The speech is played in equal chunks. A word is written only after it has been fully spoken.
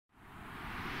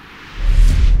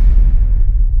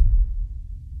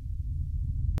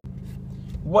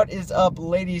What is up,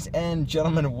 ladies and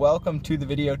gentlemen? Welcome to the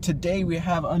video. Today we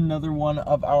have another one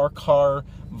of our car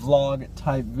vlog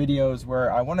type videos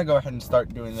where I want to go ahead and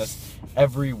start doing this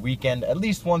every weekend, at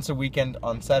least once a weekend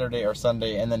on Saturday or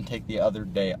Sunday, and then take the other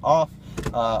day off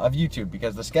of YouTube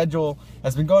because the schedule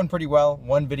has been going pretty well.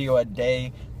 One video a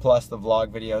day plus the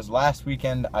vlog videos. Last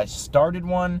weekend I started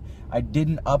one. I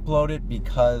didn't upload it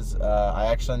because I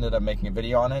actually ended up making a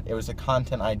video on it. It was a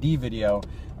content ID video.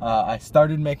 I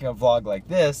started making a vlog like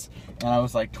this and I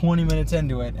was like 20 minutes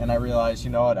into it and I realized,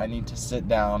 you know what, I need to sit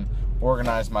down,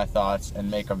 organize my thoughts, and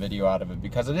make a video out of it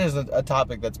because it is a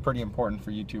topic that's pretty important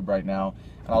for YouTube right now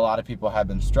and a lot of people have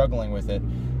been struggling with it.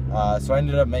 So I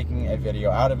ended up making a video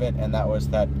out of it, and that was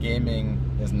that gaming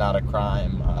is not a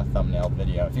crime thumbnail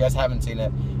video. If you guys haven't seen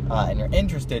it and you're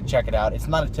interested, check it out. It's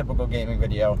not a typical gaming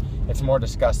video. It's more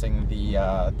discussing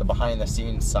the behind the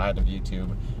scenes side of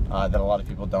YouTube that a lot of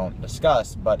people don't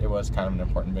discuss, but it was kind of an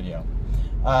important video.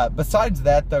 Besides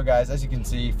that though, guys, as you can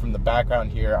see from the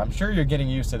background here, I'm sure you're getting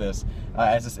used to this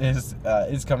as this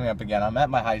is coming up again. I'm at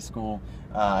my high school.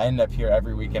 I end up here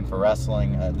every weekend for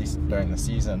wrestling, at least during the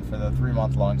season, for the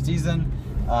 3-month-long season.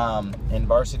 In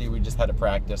varsity, we just had to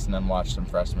practice and then watch some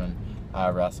freshmen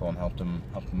wrestle and help them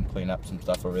clean up some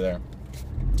stuff over there.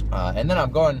 And then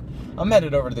I'm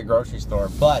headed over to the grocery store,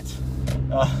 but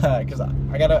because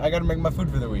I gotta make my food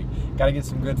for the week. Gotta get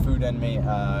some good food in me.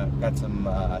 Got some.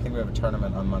 I think we have a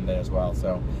tournament on Monday as well.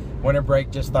 So winter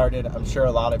break just started. I'm sure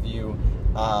a lot of you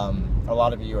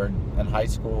are in high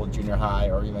school, junior high,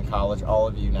 or even college. All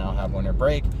of you now have winter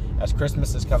break as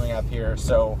Christmas is coming up here.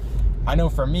 So I know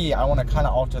for me, I want to kind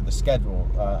of alter the schedule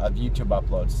of YouTube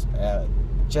uploads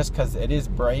just because it is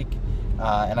break.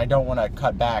 And I don't want to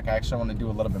cut back. I actually want to do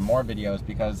a little bit more videos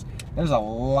because there's a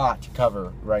lot to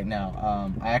cover right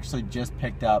now. I actually just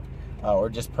picked up or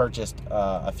just purchased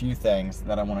a few things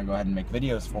that I want to go ahead and make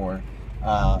videos for.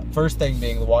 First thing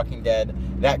being The Walking Dead.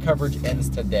 That coverage ends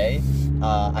today.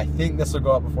 I think this will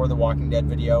go up before The Walking Dead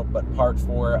video, but part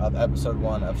 4 of episode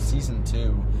 1 of season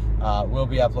 2 will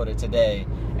be uploaded today.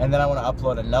 And then I want to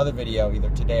upload another video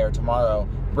either today or tomorrow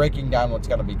breaking down what's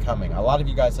going to be coming. A lot of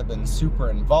you guys have been super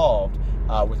involved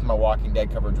with my Walking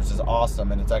Dead coverage, which is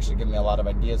awesome, and it's actually given me a lot of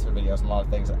ideas for videos and a lot of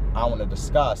things that I want to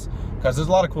discuss because there's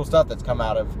a lot of cool stuff that's come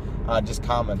out of just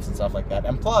comments and stuff like that.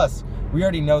 And plus, we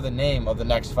already know the name of the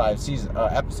next 5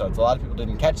 episodes. A lot of people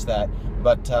didn't catch that,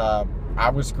 but I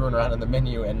was screwing around in the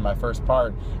menu in my first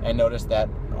part and noticed that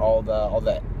all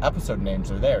the episode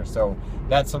names are there. So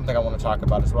that's something I want to talk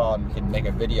about as well, and we can make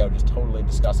a video just totally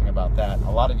discussing about that.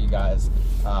 A lot of you guys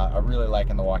are really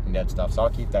liking the Walking Dead stuff, so I'll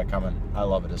keep that coming. I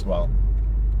love it as well.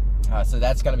 So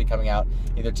that's going to be coming out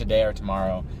either today or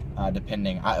tomorrow,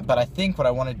 depending. But I think what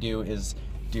I want to do is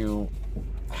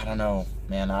I don't know,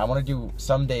 man. I want to do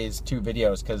some days 2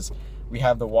 videos because we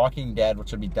have The Walking Dead,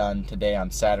 which will be done today on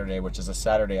Saturday, which is a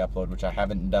Saturday upload, which I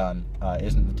haven't done.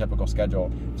 Isn't the typical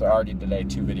schedule, so I already delayed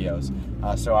 2 videos.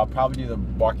 So I'll probably do the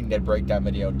Walking Dead breakdown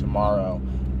video tomorrow,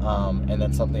 and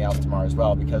then something else tomorrow as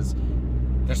well, because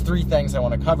there's 3 things I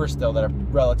want to cover still that are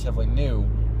relatively new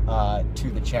to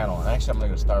the channel. And actually, I'm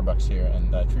going to go to Starbucks here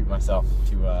and treat myself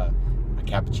to a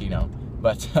cappuccino.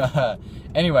 But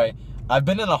anyway, I've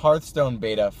been in a Hearthstone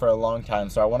beta for a long time,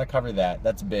 so I want to cover that.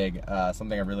 That's big.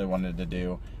 Something I really wanted to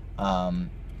do. I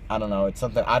don't know. It's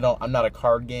something I'm not a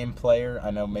card game player.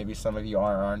 I know maybe some of you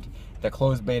aren't. The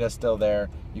closed beta is still there.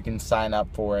 You can sign up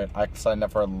for it. I signed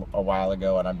up for it a while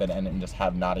ago, and I've been in it and just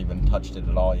have not even touched it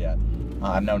at all yet.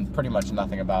 I've known pretty much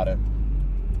nothing about it.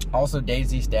 Also,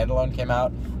 Dayz standalone came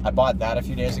out. I bought that a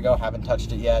few days ago. Haven't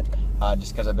touched it yet,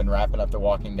 just because I've been wrapping up the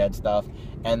Walking Dead stuff.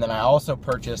 And then I also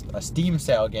purchased a Steam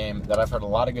sale game that I've heard a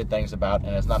lot of good things about,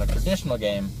 and it's not a traditional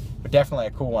game, but definitely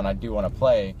a cool one I do want to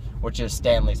play, which is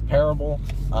Stanley's Parable.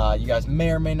 You guys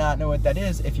may or may not know what that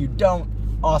is. If you don't,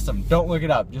 awesome. Don't look it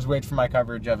up. Just wait for my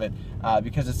coverage of it,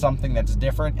 because it's something that's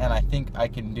different, and I think I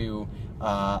can do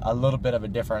a little bit of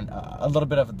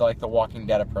like the Walking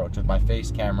Dead approach with my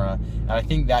face camera, and I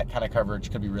think that kind of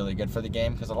coverage could be really good for the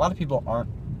game because a lot of people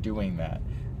aren't doing that,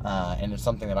 and it's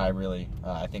something that I really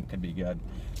I think could be good.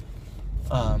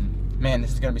 Man,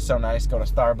 this is gonna be so nice. Go to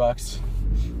Starbucks,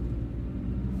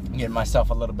 get myself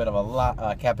a little bit of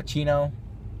a cappuccino.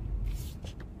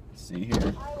 Let's see here.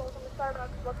 Hi, welcome to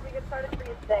Starbucks. What can we get started for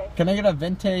you today? Can I get a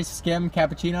venti skim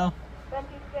cappuccino?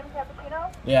 Venti skim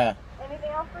cappuccino? Yeah.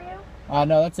 Anything else for you?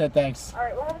 No, that's it, thanks.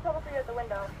 Alright, we'll have a total for you at the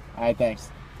window. Alright, thanks.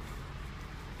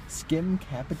 Skim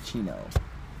cappuccino.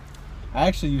 I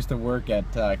actually used to work at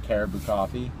Caribou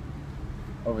Coffee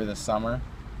over the summer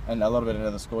and a little bit into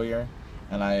the school year,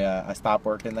 and I stopped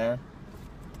working there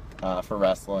for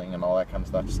wrestling and all that kind of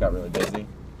stuff. Just got really busy.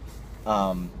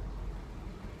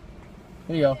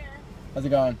 Here you go. How's it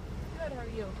going? Good, how are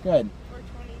you? Good.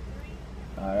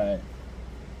 423. All right.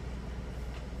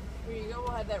 Here you go,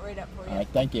 we'll have that right up for you. All right,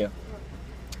 thank you.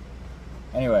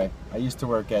 Anyway, I used to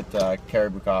work at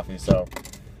Caribou Coffee, so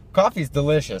coffee's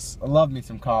delicious. I love me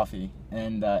some coffee,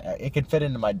 and it can fit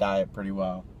into my diet pretty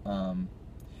well.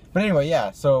 But anyway,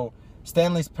 yeah, so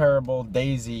Stanley's Parable,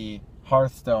 Dayz,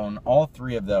 Hearthstone, all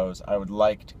three of those I would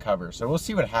like to cover. So we'll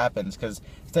see what happens, because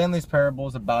Stanley's Parable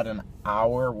is about an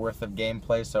hour worth of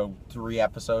gameplay, so 3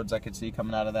 episodes I could see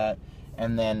coming out of that.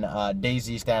 And then Dayz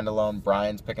standalone,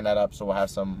 Brian's picking that up, so we'll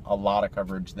have a lot of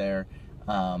coverage there.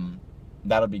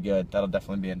 That'll be good. That'll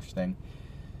definitely be interesting.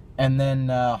 And then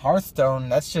Hearthstone,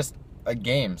 that's just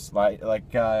games. Like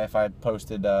if I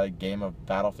posted a game of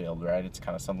Battlefield, right? It's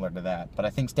kind of similar to that. But I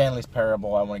think Stanley's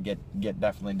Parable I want to get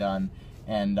definitely done.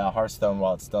 And Hearthstone,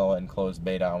 while it's still in closed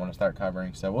beta, I want to start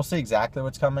covering. So we'll see exactly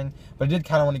what's coming. But I did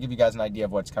kind of want to give you guys an idea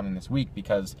of what's coming this week,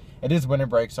 because it is winter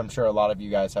break, so I'm sure a lot of you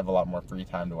guys have a lot more free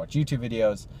time to watch YouTube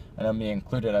videos. I know me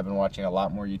included, I've been watching a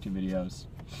lot more YouTube videos.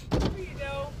 Here you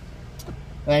go.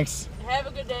 Thanks. Have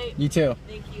a good day. You too.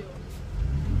 Thank you.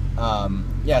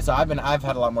 Yeah, so I've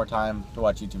had a lot more time to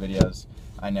watch YouTube videos,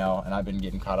 I know, and I've been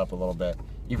getting caught up a little bit,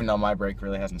 even though my break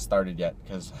really hasn't started yet,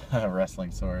 because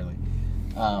wrestling's so early.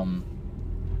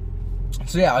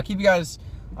 So yeah, I'll keep you guys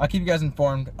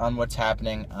informed on what's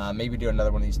happening. Maybe do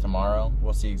another one of these tomorrow.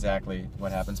 We'll see exactly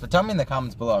what happens. But tell me in the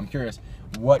comments below. I'm curious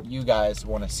what you guys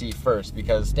want to see first,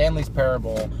 because Stanley's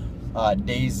Parable,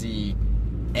 Dayz,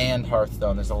 and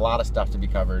Hearthstone, there's a lot of stuff to be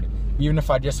covered. Even if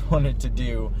I just wanted to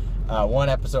do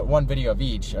one video of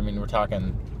each, I mean, we're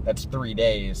talking, that's 3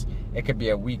 days. It could be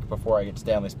a week before I get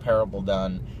Stanley's Parable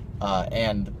done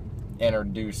and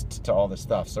introduced to all this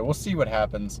stuff. So we'll see what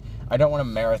happens. I don't want to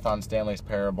marathon Stanley's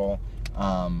Parable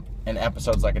in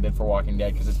episodes like I did for Walking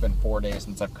Dead, because it's been 4 days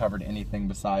since I've covered anything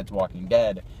besides Walking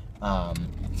Dead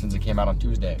since it came out on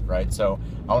Tuesday, right? So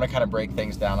I want to kind of break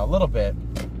things down a little bit,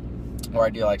 where I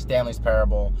do like Stanley's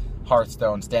Parable,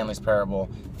 Hearthstone, Stanley's Parable,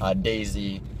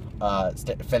 Dayz,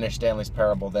 finish Stanley's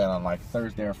Parable then on like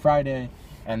Thursday or Friday,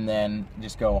 and then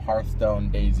just go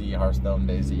Hearthstone,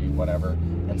 Dayz, whatever,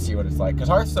 and see what it's like. Because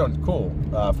Hearthstone's cool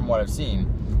from what I've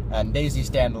seen, and Dayz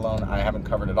standalone I haven't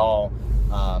covered at all.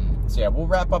 So yeah, we'll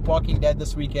wrap up Walking Dead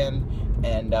this weekend,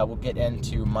 and we'll get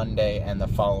into Monday and the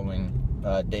following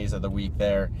days of the week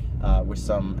there with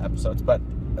some episodes. But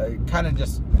kind of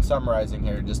just summarizing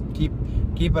here, just keep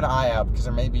an eye out, because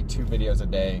there may be 2 videos a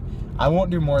day. I won't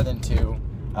do more than 2.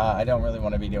 I don't really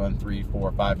want to be doing 3,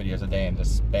 4, 5 videos a day and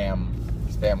just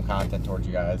spam content towards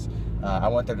you guys. I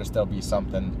want there to still be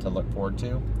something to look forward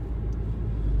to.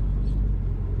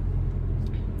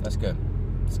 That's good.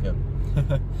 That's good.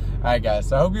 Alright guys,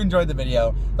 so I hope you enjoyed the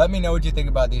video. Let me know what you think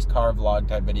about these car vlog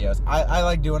type videos. I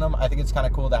like doing them. I think it's kind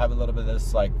of cool to have a little bit of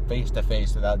this like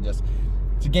face-to-face without just,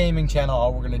 it's a gaming channel,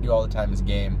 all we're going to do all the time is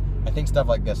game. I think stuff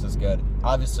like this is good.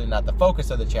 Obviously not the focus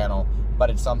of the channel, but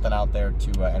it's something out there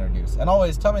to introduce. And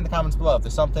always tell me in the comments below if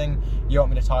there's something you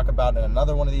want me to talk about in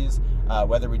another one of these,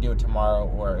 whether we do it tomorrow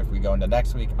or if we go into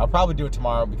next week. I'll probably do it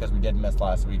tomorrow because we did miss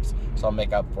last week's, so I'll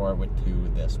make up for it with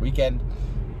 2 this weekend.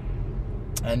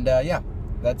 And yeah,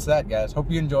 that's that, guys.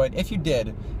 Hope you enjoyed. If you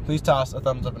did, please toss a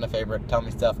thumbs up and a favorite. Tell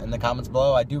me stuff in the comments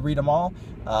below. I do read them all,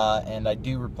 and I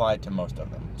do reply to most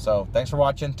of them. So thanks for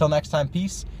watching. Till next time,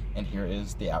 peace, and here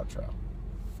is the outro.